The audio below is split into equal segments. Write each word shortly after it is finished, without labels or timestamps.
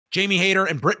Jamie Hayter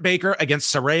and Britt Baker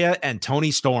against Saraya and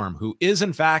Toni Storm, who is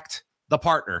in fact the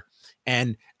partner.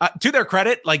 And to their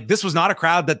credit, like, this was not a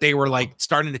crowd that they were like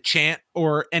starting to chant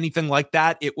or anything like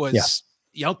that. It was,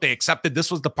 they accepted this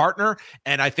was the partner.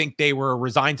 And I think they were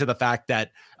resigned to the fact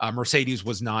that Mercedes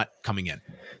was not coming in.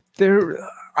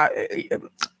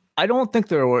 I don't think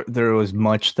there was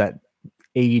much that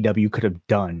AEW could have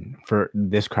done for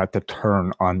this crowd to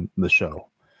turn on the show.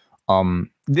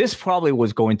 This probably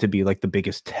was going to be like the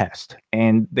biggest test,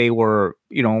 and they were,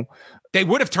 they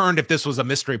would have turned if this was a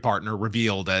mystery partner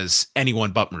revealed as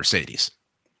anyone but Mercedes.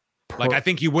 Like, I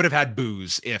think you would have had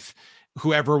boos if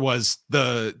whoever was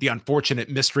the unfortunate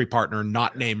mystery partner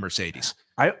not named Mercedes.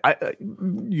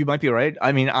 You might be right.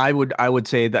 I mean, I would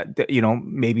say that,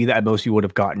 maybe that most you would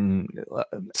have gotten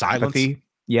silence. Apathy.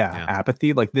 Yeah,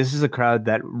 apathy. Like, this is a crowd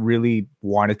that really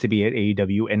wanted to be at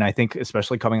AEW, and I think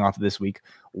especially coming off of this week,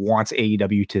 wants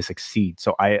AEW to succeed.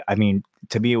 So I mean,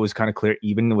 to me, it was kind of clear,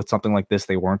 even with something like this,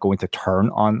 they weren't going to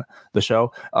turn on the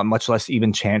show, much less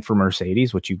even chant for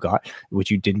Mercedes, which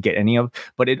you didn't get any of.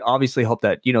 But it obviously helped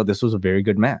that, this was a very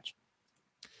good match.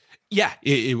 Yeah,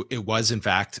 it was, in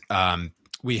fact.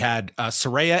 We had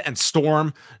Saraya and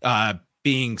Storm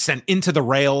being sent into the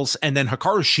rails, and then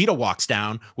Hikaru Shida walks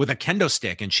down with a kendo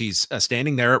stick, and she's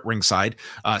standing there at ringside.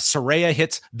 Saraya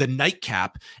hits the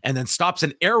nightcap and then stops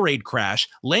an air raid crash,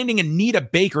 landing Anita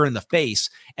Baker in the face.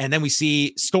 And then we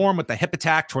see Storm with the hip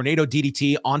attack, tornado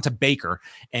DDT onto Baker,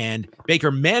 and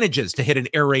Baker manages to hit an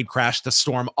air raid crash to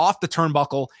Storm off the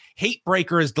turnbuckle. Hate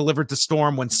Breaker is delivered to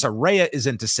Storm when Saraya is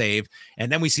in to save.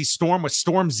 And then we see Storm with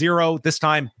Storm Zero. This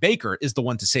time, Baker is the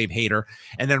one to save Hayter.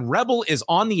 And then Rebel is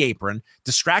on the apron,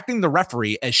 distracting the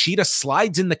referee as Shida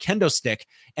slides in the kendo stick,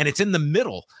 and it's in the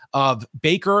middle of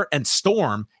Baker and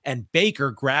Storm, and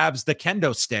Baker grabs the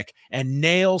kendo stick and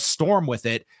nails Storm with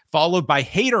it, followed by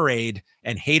Haterade,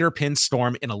 and Hayter pins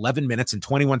Storm in 11 minutes and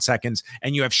 21 seconds.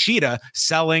 And you have Shida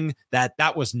selling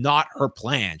that was not her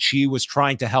plan. She was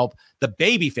trying to help the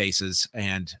baby faces,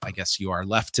 and I guess you are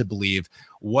left to believe,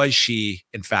 was she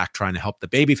in fact trying to help the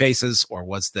baby faces, or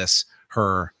was this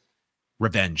her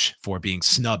revenge for being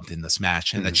snubbed in this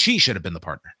match, and that she should have been the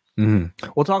partner?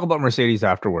 We'll talk about Mercedes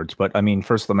afterwards, but I mean,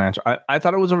 first the match. I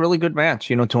thought it was a really good match.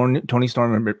 Toni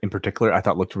Storm in particular, I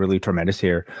thought looked really tremendous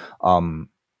here.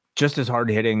 Just as hard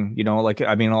hitting, a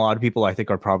lot of people I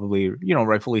think are probably,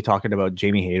 rightfully talking about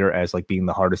Jamie Hayter as like being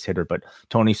the hardest hitter, but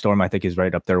Toni Storm I think is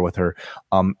right up there with her.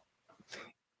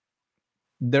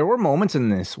 There were moments in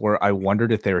this where I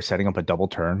wondered if they were setting up a double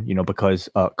turn, because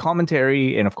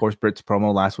commentary and, of course, Britt's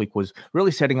promo last week was really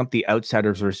setting up the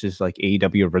outsiders versus like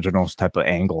AEW originals type of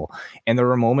angle. And there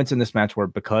were moments in this match where,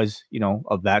 because,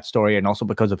 of that story, and also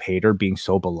because of Hayter being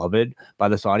so beloved by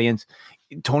this audience,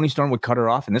 Toni Storm would cut her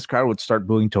off and this crowd would start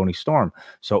booing Toni Storm.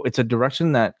 So it's a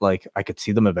direction that like I could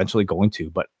see them eventually going to,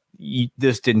 but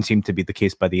this didn't seem to be the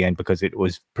case by the end, because it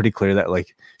was pretty clear that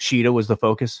like Shida was the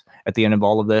focus at the end of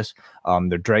all of this.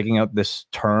 They're dragging out this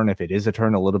turn, if it is a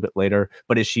turn, a little bit later,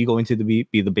 but is she going to be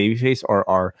the babyface, or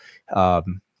are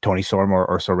Toni Storm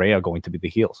or Saraya going to be the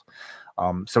heels?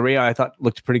 Saraya, I thought,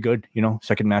 looked pretty good,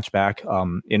 second match back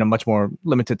in a much more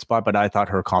limited spot, but I thought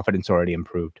her confidence already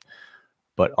improved.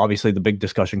 But obviously the big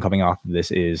discussion coming off of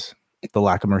this is the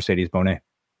lack of Mercedes Moné.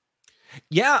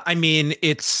 Yeah, I mean,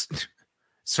 it's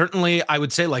certainly, I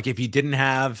would say, like, if you didn't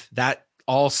have that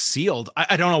all sealed,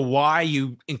 I don't know why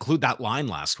you include that line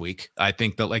last week. I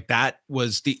think that like that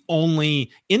was the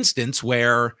only instance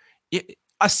where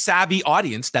a savvy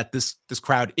audience that this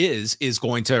crowd is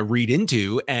going to read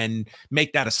into and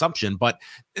make that assumption. But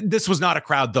this was not a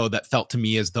crowd, though, that felt to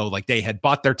me as though like they had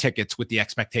bought their tickets with the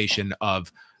expectation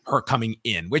of her coming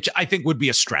in, which I think would be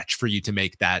a stretch for you to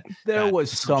make that. There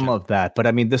was some of that, but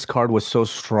I mean, this card was so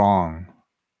strong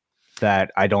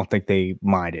that I don't think they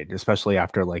minded, especially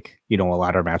after like, a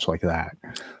ladder match like that.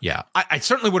 Yeah. I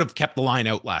certainly would have kept the line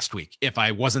out last week if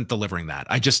I wasn't delivering that.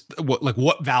 I just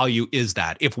what value is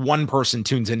that if one person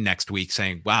tunes in next week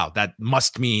saying, wow, that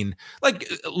must mean like,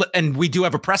 and we do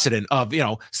have a precedent of,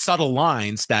 subtle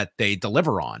lines that they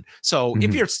deliver on. So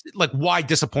if you're like, why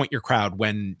disappoint your crowd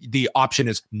when the option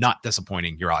is not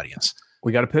disappointing your audience?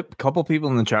 We got a couple people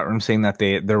in the chat room saying that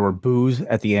there were boos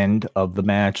at the end of the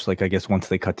match. Like, I guess once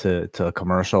they cut to a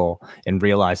commercial and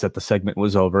realized that the segment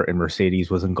was over and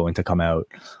Mercedes wasn't going to come out.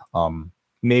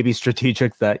 Maybe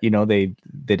strategic that,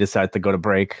 they decided to go to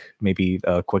break maybe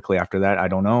quickly after that. I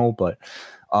don't know. But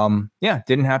yeah,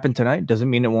 didn't happen tonight.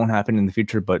 Doesn't mean it won't happen in the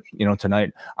future. But,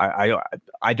 tonight,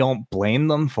 I don't blame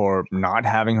them for not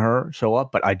having her show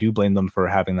up, but I do blame them for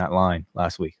having that line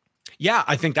last week. Yeah,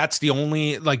 I think that's the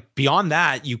only, like, beyond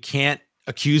that, you can't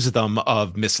accuse them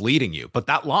of misleading you. But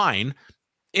that line,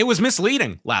 it was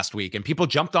misleading last week and people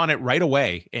jumped on it right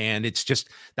away. And it's just,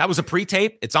 that was a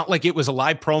pre-tape. It's not like it was a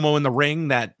live promo in the ring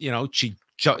that, you know, she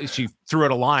threw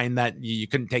out a line that you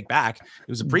couldn't take back. It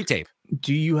was a pre-tape.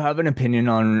 Do you have an opinion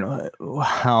on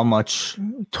how much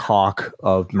talk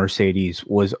of Mercedes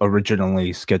was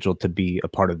originally scheduled to be a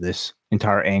part of this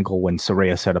entire angle when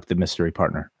Saraya set up the mystery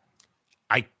partner?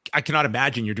 I cannot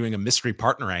imagine you're doing a mystery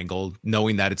partner angle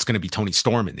knowing that it's going to be Toni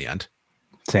Storm in the end.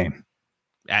 Same.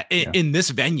 In this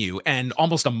venue, and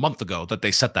almost a month ago that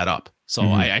they set that up. So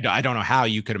I don't know how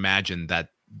you could imagine that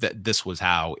this was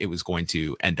how it was going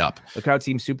to end up. The crowd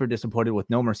seemed super disappointed with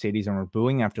no Mercedes and were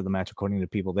booing after the match, according to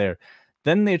people there.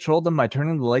 Then they trolled them by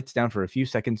turning the lights down for a few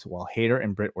seconds while Hayter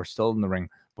and Britt were still in the ring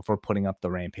before putting up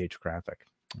the Rampage graphic.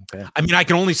 Okay. I mean, I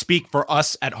can only speak for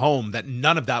us at home that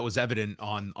none of that was evident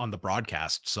on the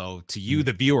broadcast. So to you,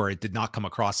 the viewer, it did not come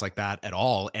across like that at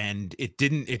all. And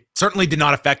it certainly did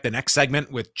not affect the next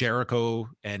segment with Jericho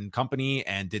and company,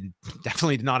 and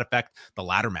definitely did not affect the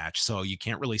ladder match. So you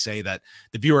can't really say that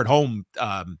the viewer at home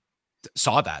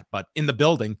saw that, but in the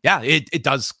building, yeah, it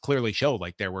does clearly show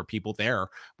like there were people there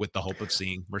with the hope of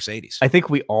seeing Mercedes. I think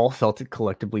we all felt it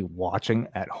collectively watching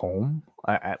at home,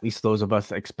 at least those of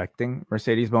us expecting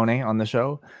Mercedes Moné on the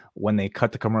show, when they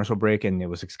cut the commercial break and it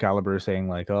was Excalibur saying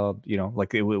like, oh, you know,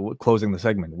 like closing the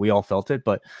segment. We all felt it,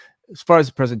 but as far as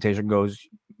the presentation goes,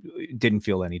 it didn't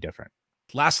feel any different.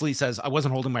 Lastly, says, I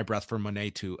wasn't holding my breath for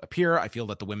Moné to appear. I feel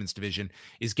that the women's division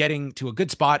is getting to a good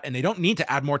spot and they don't need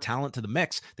to add more talent to the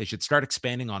mix. They should start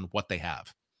expanding on what they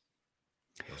have.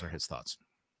 Those are his thoughts.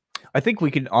 I think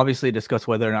we can obviously discuss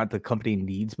whether or not the company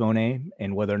needs Moné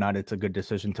and whether or not it's a good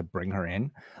decision to bring her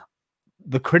in.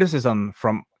 The criticism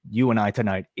from you and I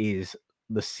tonight is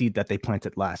the seed that they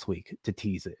planted last week to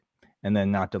tease it and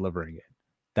then not delivering it.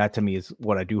 That to me is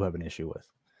what I do have an issue with.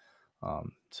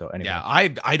 So anyway, yeah,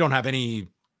 I don't have any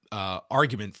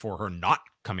argument for her not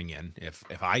coming in. If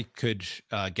I could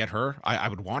get her, I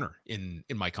would want her in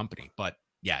my company. But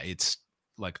yeah, it's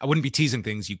like I wouldn't be teasing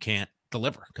things you can't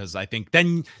deliver, because I think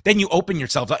then you open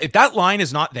yourself up. If that line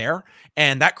is not there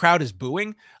and that crowd is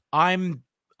booing, I'm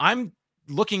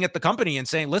looking at the company and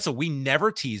saying, listen, we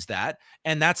never tease that.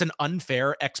 And that's an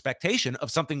unfair expectation of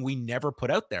something we never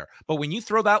put out there. But when you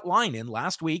throw that line in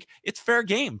last week, it's fair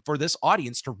game for this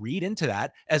audience to read into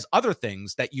that as other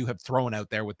things that you have thrown out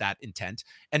there with that intent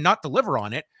and not deliver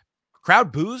on it.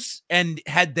 Crowd boos. And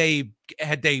had they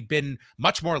been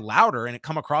much more louder and it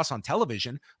come across on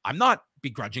television, I'm not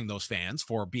begrudging those fans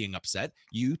for being upset.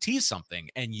 You tease something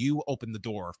and you open the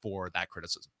door for that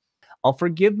criticism. I'll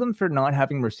forgive them for not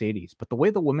having Mercedes, but the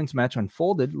way the women's match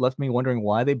unfolded left me wondering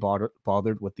why they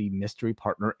bothered with the mystery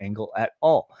partner angle at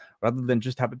all, rather than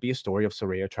just have it be a story of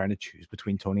Saraya trying to choose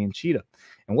between Toni and Cheetah.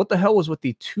 And what the hell was with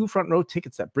the 2 front row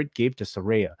tickets that Britt gave to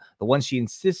Saraya, the ones she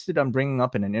insisted on bringing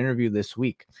up in an interview this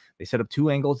week? They set up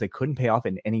 2 angles they couldn't pay off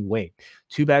in any way.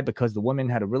 Too bad, because the women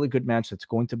had a really good match that's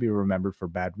going to be remembered for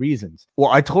bad reasons.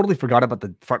 Well, I totally forgot about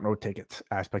the front row tickets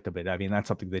aspect of it. I mean, that's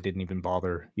something they didn't even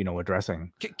bother,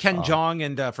 addressing. Ken Jong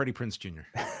and Freddie Prinze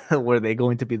Jr. Were they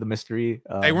going to be the mystery?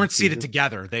 They weren't seated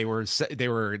together. They were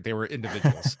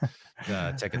individuals.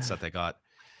 The tickets that they got.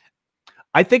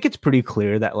 I think it's pretty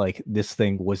clear that like this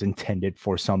thing was intended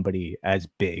for somebody as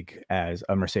big as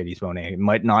a Mercedes Moné. It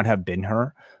might not have been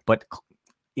her, but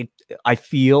I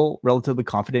feel relatively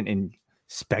confident in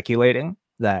speculating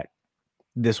that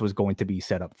this was going to be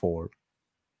set up for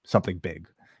something big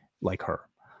like her.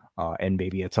 And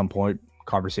maybe at some point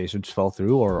conversations fell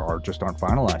through or just aren't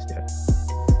finalized yet.